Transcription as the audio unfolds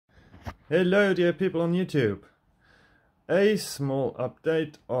Hello dear people on YouTube. A small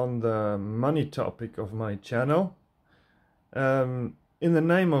update on the money topic of my channel. In the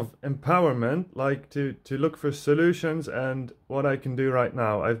name of empowerment, like to look for solutions and what I can do right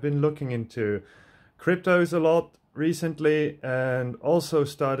now. I've been looking into cryptos a lot recently and also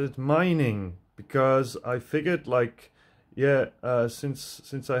started mining because I figured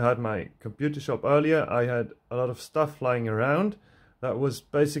since I had my computer shop earlier, I had a lot of stuff lying around that was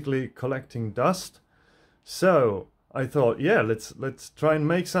basically collecting dust. So I thought, yeah, let's try and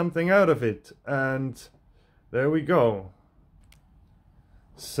make something out of it, and there we go.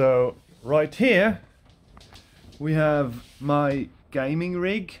 So right here we have my gaming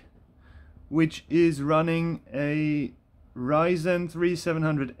rig, which is running a Ryzen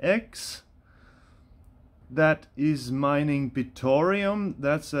 3700X that is mining Bitoreum.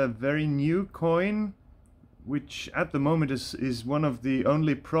 That's a very new coin, which at the moment is one of the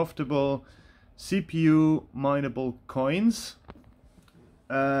only profitable CPU mineable coins.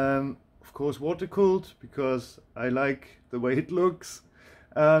 Of course water cooled, because I like the way it looks.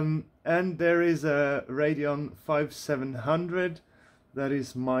 And there is a Radeon 5700 that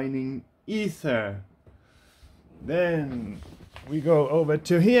is mining Ether. Then we go over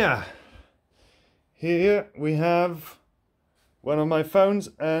to here. Here we have one of my phones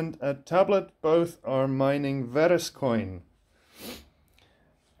and a tablet. Both are mining Verus coin.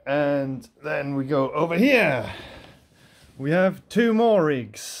 And then we go over here. We have two more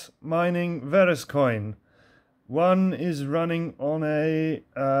rigs mining Verus coin. One is running on a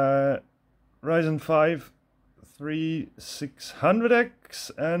Ryzen 5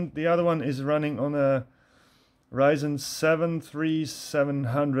 3600X and the other one is running on a Ryzen 7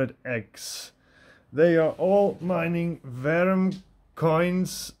 3700X. They are all mining Verus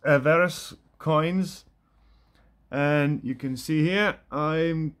coins, and you can see here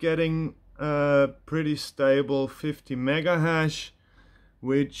I'm getting a pretty stable 50 mega hash,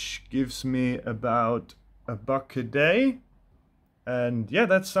 which gives me about $1 a day. And yeah,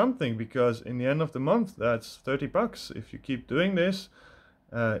 that's something, because in the end of the month that's $30 if you keep doing this,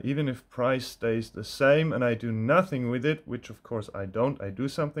 even if price stays the same and I do nothing with it, which of course I don't, I do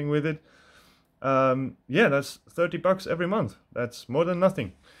something with it. Yeah, that's $30 every month. That's more than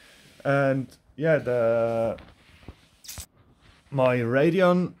nothing. And yeah, my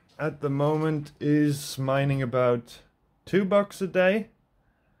Radeon at the moment is mining about $2 a day.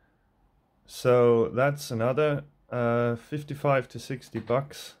 So that's another $55 to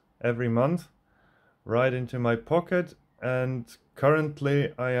 $60 every month right into my pocket. And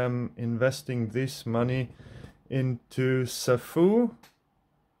currently I am investing this money into Safu,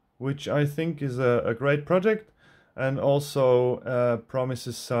 which I think is a great project and also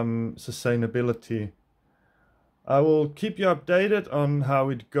promises some sustainability. I will keep you updated on how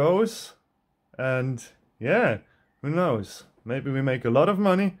it goes, and yeah, who knows, maybe we make a lot of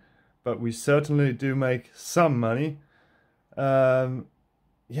money, but we certainly do make some money.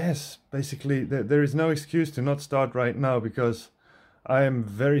 Yes, basically there is no excuse to not start right now, because I am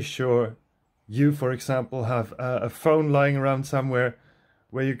very sure you, for example, have a phone lying around somewhere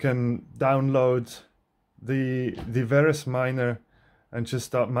where you can download the Verus miner and just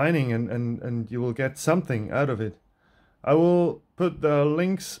start mining, and you will get something out of it. I will put the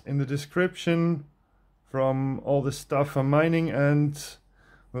links in the description from all the stuff I'm mining, and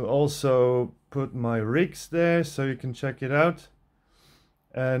we'll also put my rigs there so you can check it out.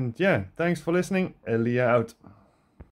 And yeah, thanks for listening. Elia out.